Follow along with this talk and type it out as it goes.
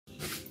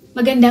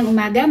Magandang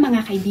umaga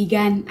mga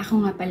kaibigan.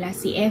 Ako nga pala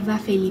si Eva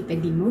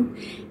Felipe-Dimog,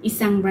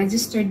 isang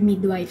registered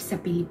midwife sa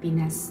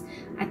Pilipinas.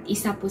 At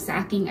isa po sa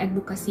aking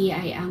advocacy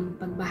ay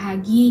ang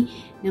pagbahagi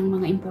ng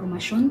mga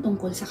impormasyon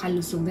tungkol sa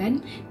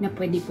kalusugan na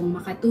pwede pong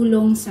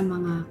makatulong sa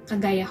mga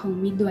kagaya kong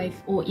midwife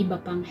o iba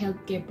pang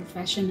healthcare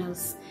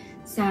professionals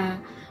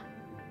sa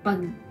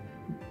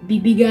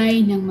pagbibigay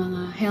ng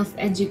mga health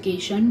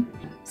education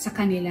sa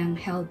kanilang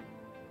health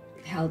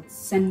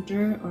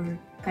center or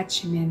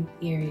catchment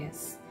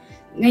areas.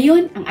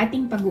 Ngayon, ang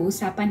ating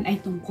pag-uusapan ay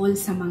tungkol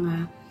sa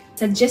mga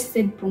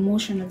suggested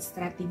promotional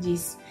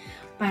strategies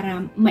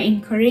para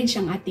ma-encourage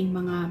ang ating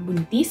mga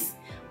buntis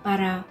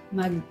para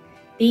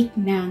mag-take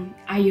ng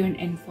iron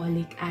and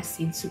folic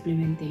acid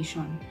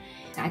supplementation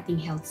sa ating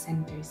health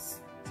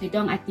centers. So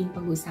ito ang ating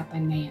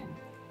pag-uusapan ngayon.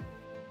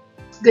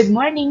 Good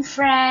morning,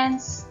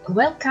 friends!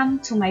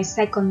 Welcome to my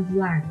second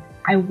vlog.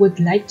 I would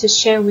like to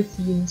share with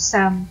you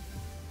some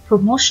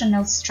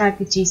promotional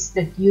strategies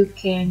that you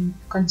can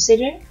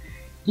consider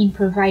in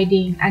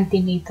providing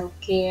antenatal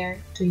care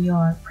to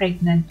your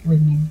pregnant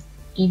women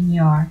in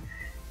your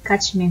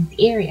catchment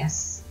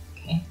areas.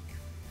 Okay.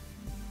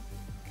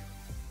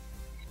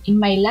 In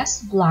my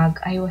last vlog,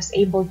 I was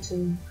able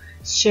to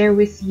share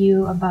with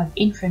you about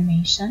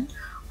information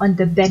on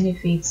the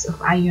benefits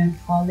of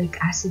iron-folic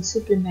acid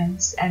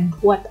supplements and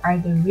what are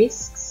the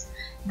risks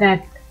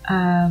that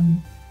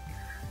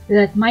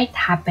that might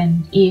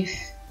happen if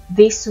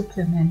this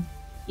supplement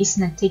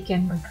is not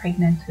taken by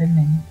pregnant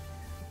women.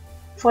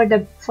 For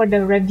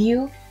the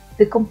review,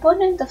 the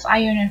component of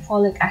iron and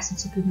folic acid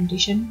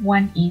supplementation,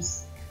 one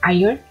is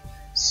iron.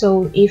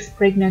 So if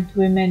pregnant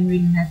women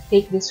will not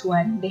take this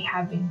one, they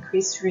have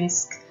increased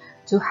risk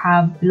to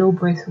have low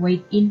birth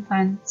weight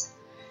infants,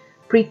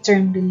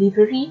 preterm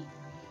delivery,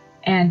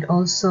 and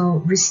also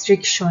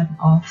restriction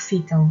of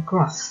fetal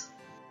growth.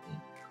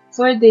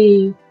 For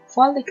the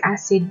folic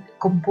acid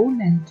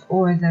component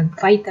or the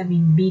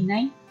vitamin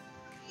B9,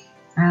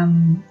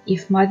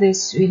 if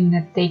mothers will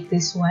not take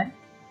this one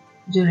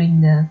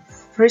during the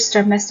first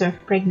trimester of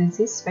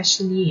pregnancy,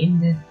 especially in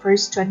the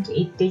first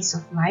 28 days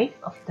of life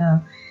of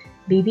the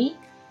baby,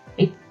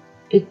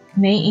 it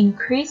may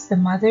increase the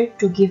mother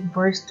to give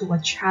birth to a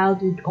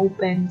child with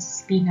open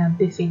spina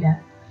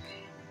bifida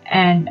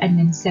and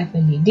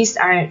anencephaly. These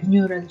are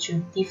neural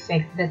tube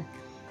defect that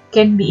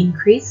can be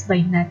increased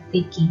by not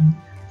taking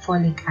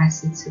folic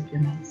acid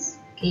supplements.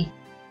 Okay,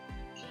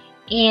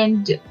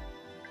 and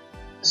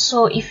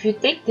so if you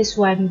take this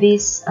one,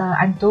 this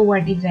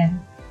untoward event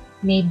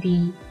may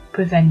be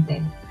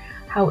prevented.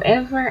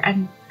 However,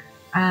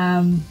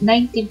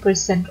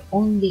 19%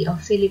 only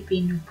of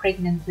Filipino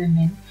pregnant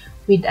women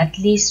with at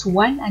least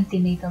one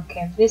antenatal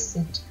care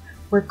visit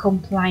were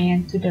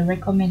compliant to the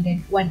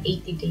recommended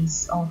 180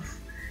 days of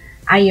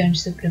iron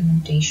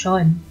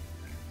supplementation.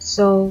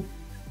 So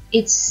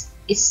it's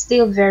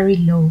still very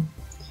low.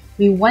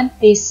 We want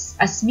this,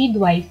 as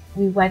midwife,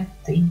 we want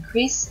to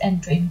increase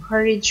and to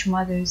encourage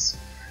mothers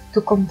to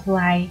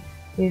comply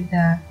with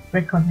the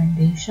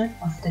recommendation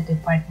of the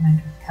Department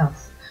of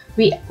Health.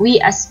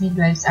 We as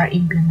midwives are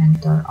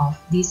implementer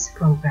of this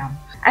program.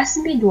 As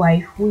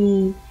midwife,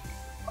 we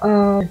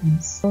are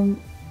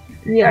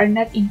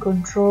not in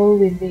control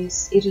with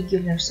this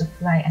irregular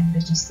supply and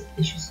logistic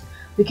issues.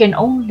 We can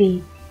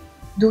only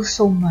do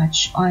so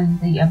much on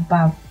the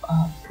above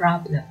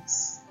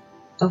problems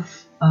of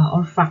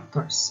or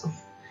factors of.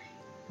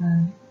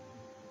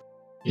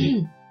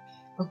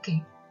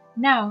 Okay,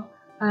 now.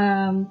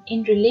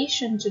 In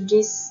relation to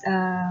these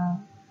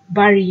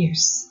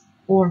barriers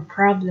or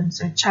problems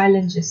or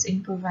challenges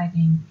in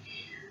providing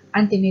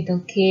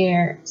antenatal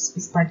care,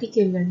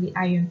 particularly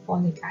iron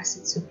folic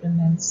acid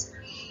supplements,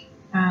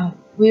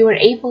 we were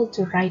able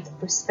to write a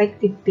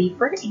perspective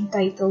paper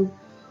entitled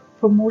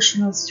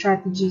Promotional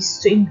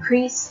Strategies to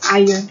Increase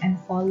Iron and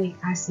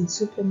Folic Acid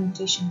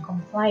Supplementation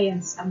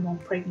Compliance Among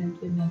Pregnant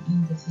Women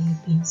in the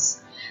Philippines.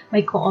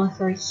 My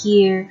co-author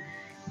here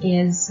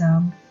is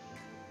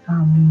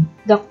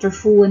Dr.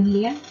 Fuan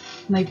Lian,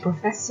 my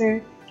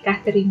professor,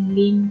 Catherine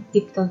Lim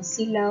Tipton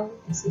Silao,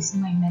 this is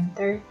my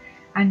mentor,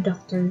 and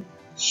Dr.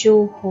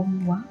 Sho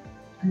Hongwa,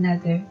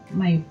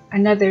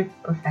 another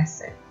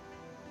professor.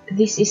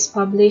 This is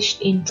published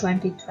in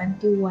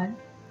 2021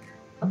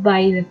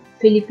 by the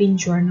Philippine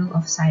Journal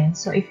of Science.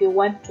 So if you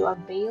want to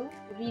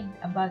read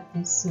about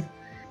this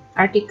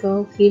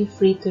article, feel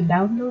free to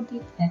download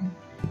it and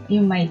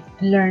you might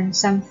learn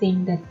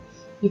something that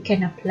you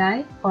can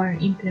apply or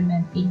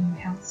implement in your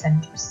health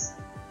centers.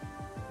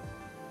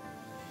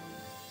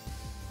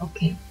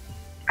 Okay.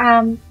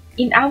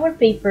 In our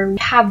paper, we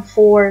have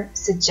 4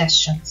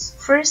 suggestions.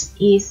 First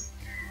is,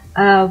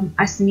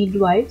 as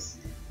midwives,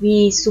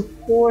 we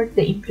support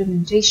the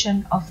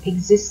implementation of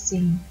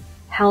existing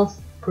health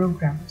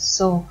programs.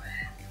 So,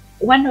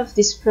 one of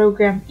this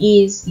program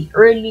is the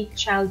early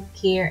child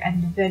care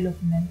and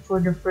development for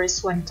the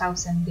first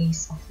 1,000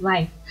 days of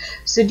life.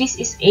 So this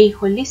is a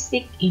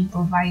holistic in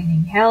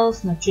providing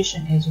health,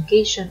 nutrition,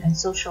 education, and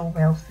social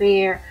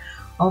welfare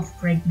of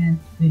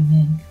pregnant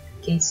women.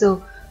 Okay,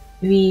 so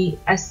we,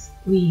 as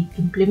we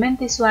implement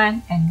this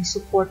one and we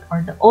support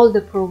all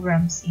the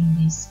programs in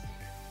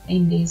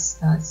this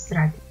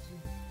strategy.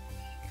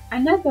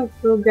 Another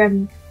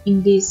program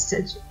is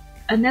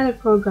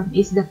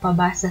the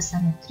Pabasa sa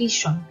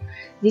Nutrition.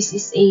 This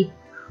is a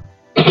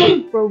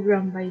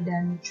program by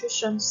the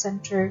Nutrition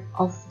Center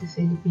of the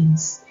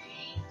Philippines,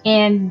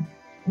 and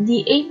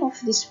the aim of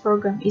this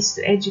program is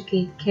to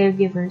educate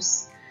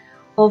caregivers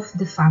of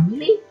the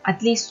family.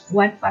 At least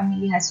one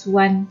family has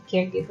one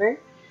caregiver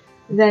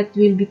that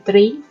will be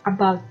trained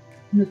about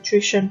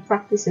nutrition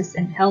practices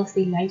and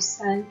healthy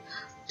lifestyle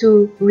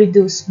to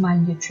reduce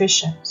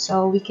malnutrition.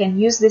 So we can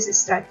use these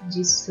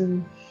strategies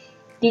to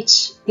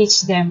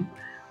teach them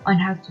on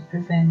how to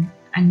prevent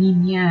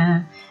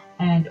anemia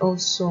and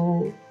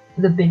also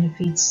the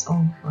benefits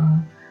of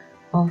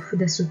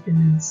the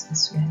supplements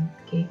as well.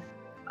 Okay.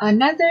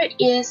 Another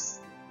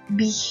is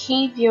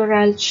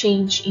behavioral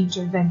change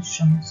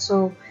intervention.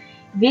 So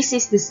this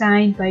is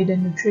designed by the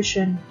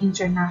Nutrition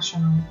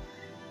International.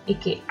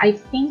 Okay, I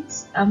think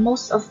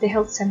most of the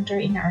health center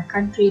in our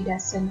country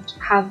doesn't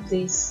have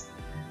this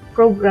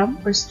program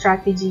or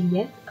strategy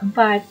yet,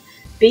 but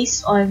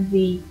based on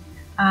the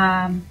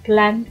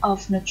plan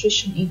of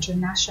Nutrition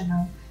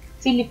International,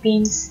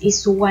 Philippines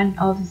is one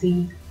of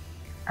the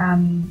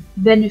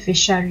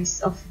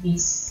beneficiaries of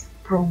this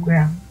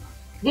program.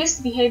 This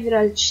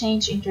behavioral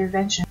change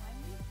intervention,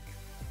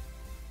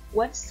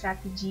 one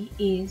strategy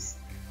is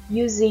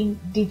using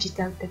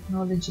digital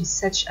technologies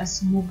such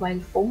as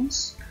mobile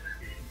phones.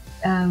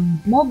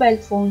 Mobile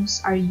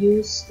phones are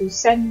used to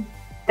send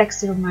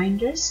text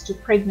reminders to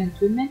pregnant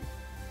women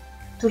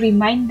to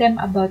remind them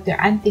about their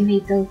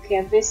antenatal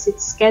care visit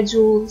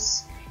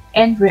schedules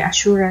and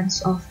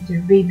reassurance of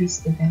their baby's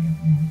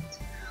development.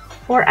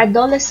 For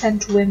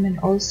adolescent women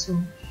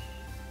also,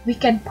 we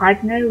can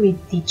partner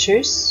with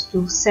teachers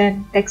to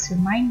send text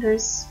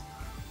reminders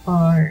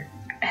or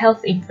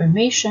health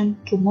information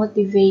to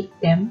motivate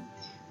them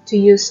to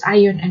use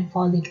iron and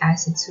folic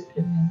acid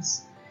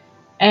supplements,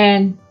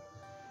 and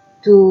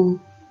to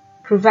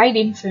provide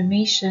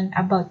information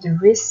about the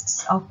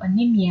risks of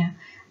anemia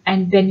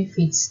and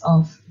benefits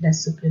of the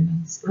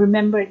supplements.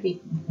 Remember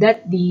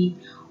that the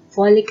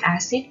folic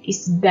acid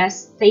is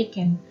best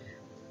taken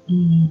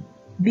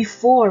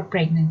before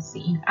pregnancy.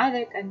 In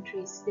other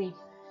countries,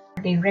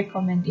 they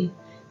recommend it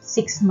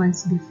 6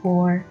 months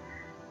before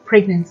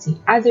pregnancy.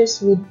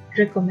 Others would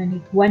recommend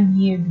it 1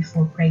 year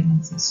before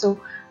pregnancy. So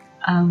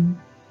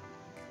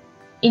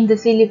in the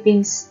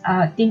Philippines,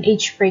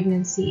 teenage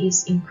pregnancy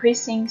is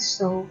increasing,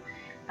 so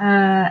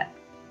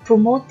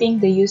promoting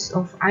the use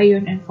of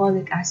iron and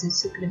folic acid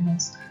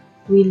supplements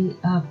will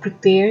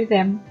prepare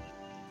them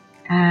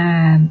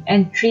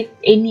and treat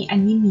any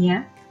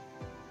anemia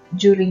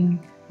during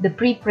the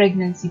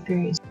pre-pregnancy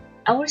period.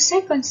 Our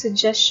second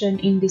suggestion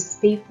in this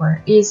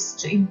paper is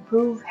to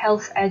improve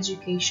health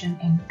education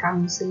and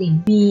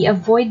counseling. We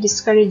avoid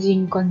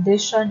discouraging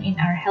condition in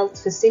our health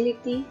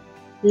facility,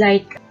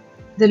 like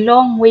the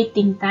long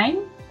waiting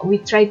time. We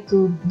try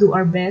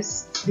our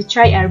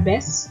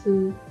best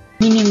to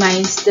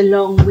minimize the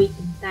long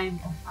waiting time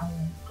of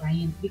our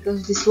client,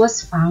 because this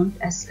was found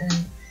as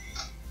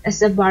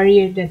a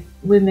barrier that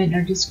women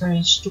are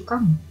discouraged to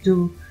come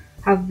to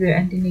have their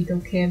antenatal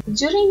care.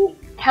 During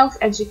health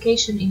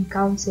education and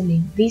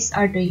counseling, these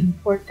are the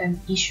important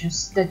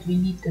issues that we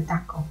need to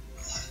tackle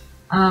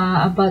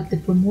about the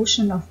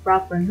promotion of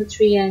proper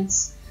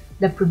nutrients,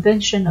 the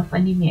prevention of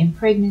anemia in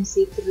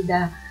pregnancy through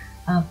the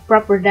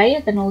proper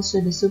diet and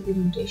also the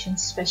supplementation.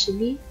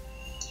 Especially,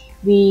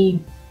 we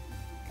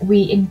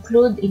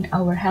include in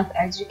our health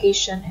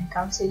education and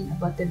counseling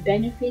about the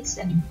benefits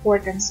and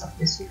importance of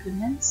the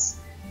supplements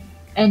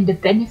and the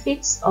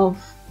benefits of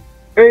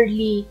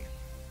early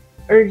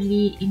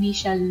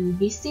initial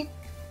visit,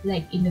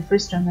 like in the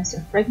first trimester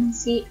of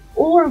pregnancy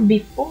or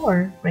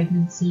before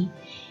pregnancy,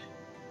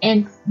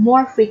 and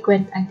more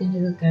frequent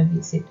antenatal care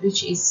visit,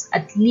 which is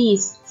at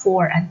least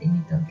 4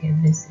 antenatal care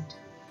visit.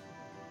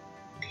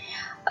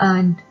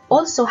 And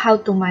also how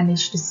to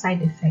manage the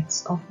side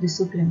effects of the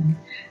supplement.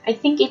 I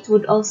think it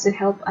would also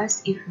help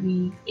us if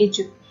we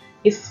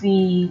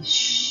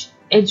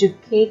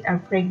educate our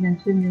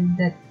pregnant women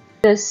that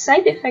the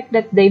side effect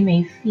that they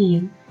may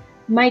feel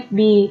might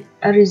be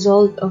a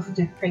result of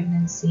their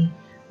pregnancy,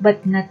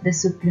 but not the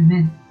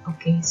supplement.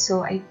 Okay,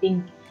 so I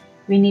think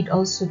we need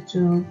also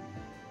to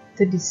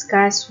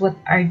discuss what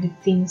are the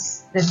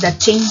things that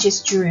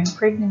changes during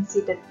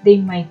pregnancy that they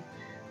might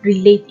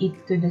relate it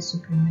to the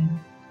supplement.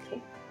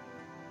 Okay,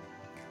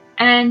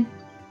 and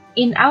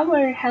in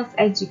our health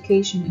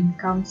education and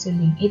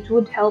counseling, it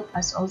would help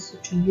us also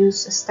to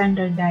use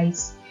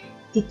standardized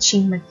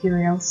teaching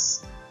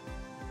materials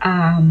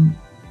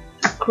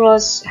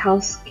across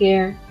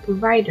healthcare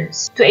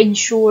providers to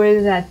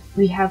ensure that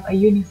we have a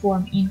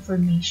uniform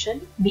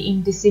information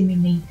being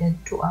disseminated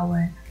to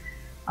our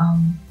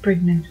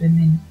pregnant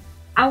women.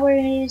 Our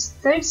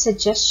third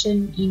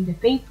suggestion in the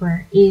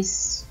paper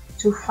is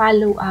to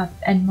follow up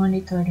and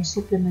monitor the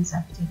supplements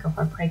uptake of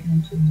our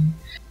pregnant women.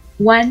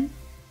 One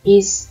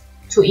is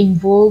to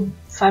involve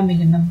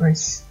family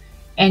members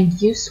and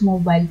use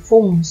mobile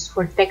phones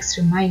for text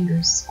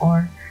reminders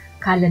or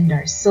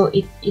calendars. So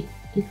it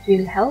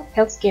will help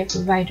healthcare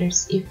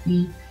providers if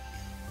we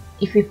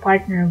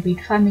partner with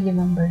family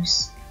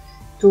members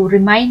to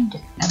remind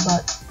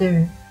about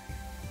their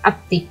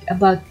uptake,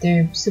 about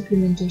their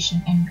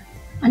supplementation. And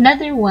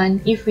another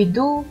one, if we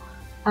do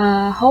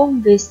a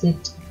home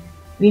visit,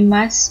 we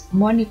must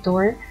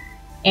monitor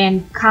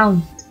and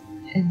count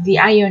the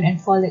iron and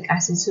folic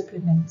acid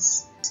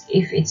supplements.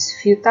 If it's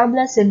few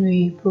tablets, then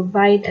we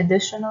provide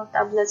additional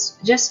tablets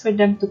just for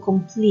them to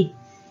complete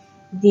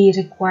the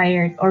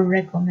required or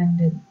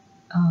recommended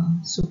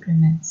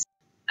supplements.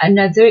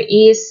 Another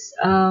is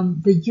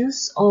the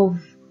use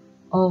of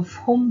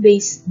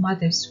home-based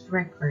mother's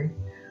record.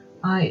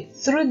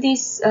 Through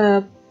this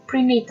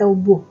prenatal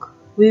book,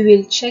 we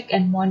will check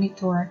and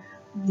monitor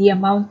the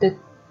amount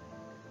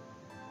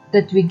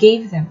that we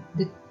gave them,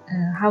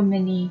 how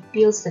many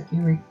pills that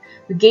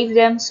we gave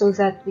them, so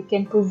that we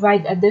can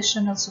provide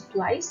additional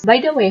supplies. By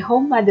the way,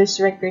 home mother's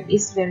record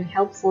is very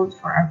helpful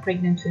for our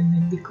pregnant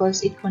women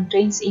because it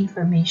contains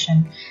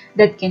information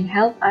that can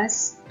help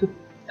us to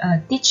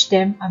teach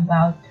them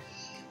about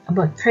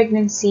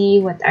pregnancy,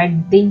 what are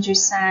danger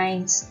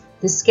signs,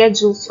 the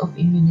schedules of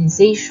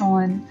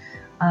immunization,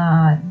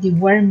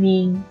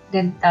 deworming,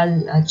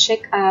 dental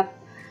checkup,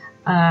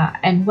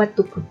 and what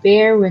to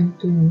prepare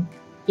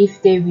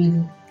if they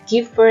will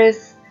give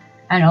birth,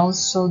 and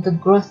also the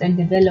growth and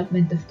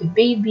development of the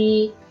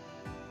baby,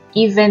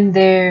 even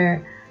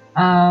their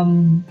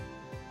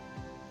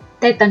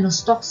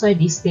tetanus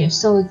toxoid is there.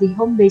 So the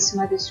home-based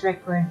mother's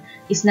record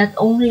is not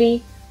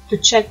only to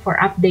check for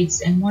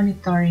updates and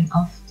monitoring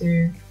of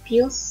their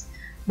pills,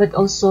 but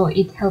also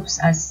it helps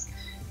us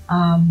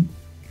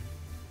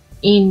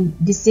in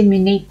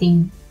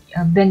disseminating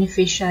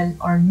beneficial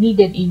or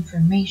needed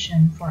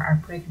information for our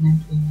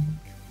pregnant women.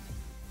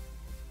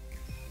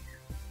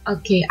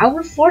 Okay,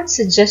 our fourth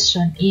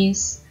suggestion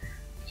is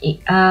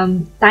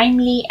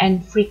timely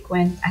and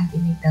frequent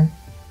antenatal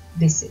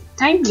visit.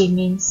 Timely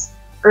means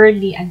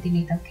early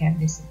antenatal care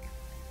visit.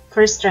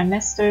 First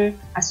trimester,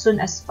 as soon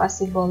as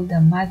possible,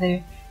 the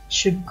mother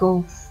should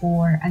go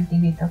for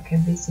antenatal care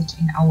visit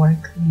in our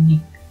clinic.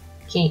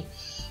 Okay,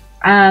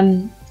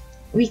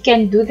 we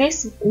can do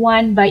this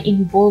one by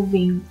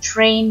involving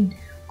trained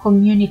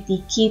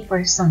community key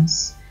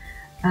persons.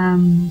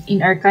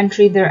 In our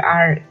country, there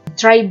are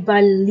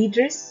tribal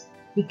leaders.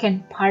 We can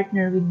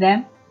partner with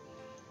them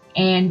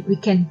and we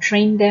can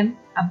train them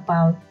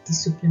about the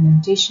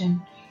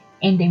supplementation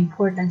and the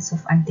importance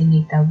of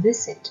antenatal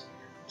visit.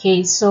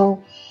 Okay,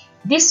 so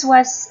this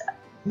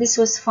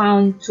was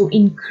found to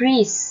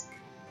increase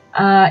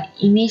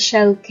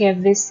initial care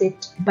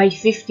visit by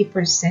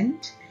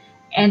 50%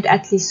 and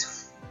at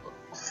least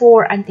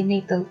 4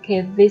 antenatal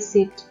care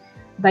visit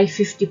by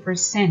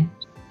 50%.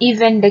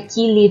 Even the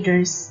key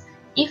leaders,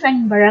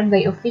 even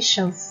barangay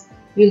officials,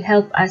 will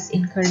help us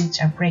encourage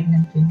our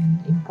pregnant women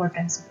the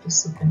importance of the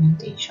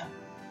supplementation.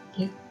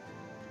 Okay.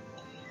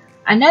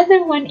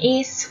 Another one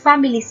is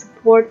family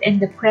support and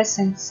the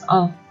presence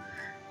of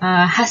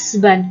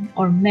husband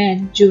or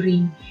men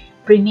during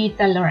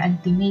prenatal or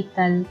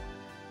antenatal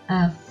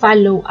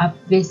follow-up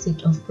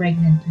visit of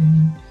pregnant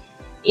women.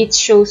 It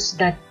shows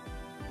that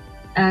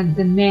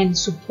the man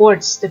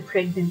supports the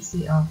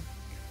pregnancy of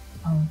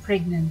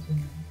pregnant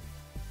women.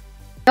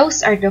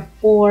 Those are the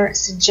 4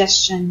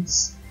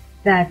 suggestions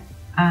that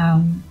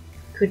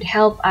could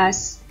help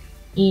us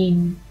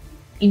in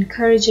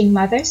encouraging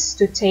mothers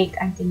to take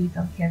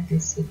antenatal care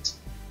visit.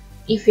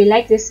 If you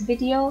like this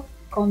video,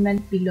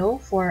 comment below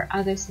for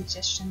other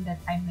suggestions that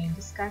I may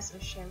discuss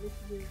or share with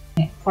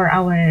you for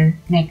our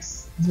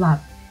next vlog.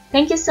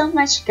 Thank you so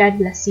much. God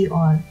bless you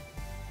all.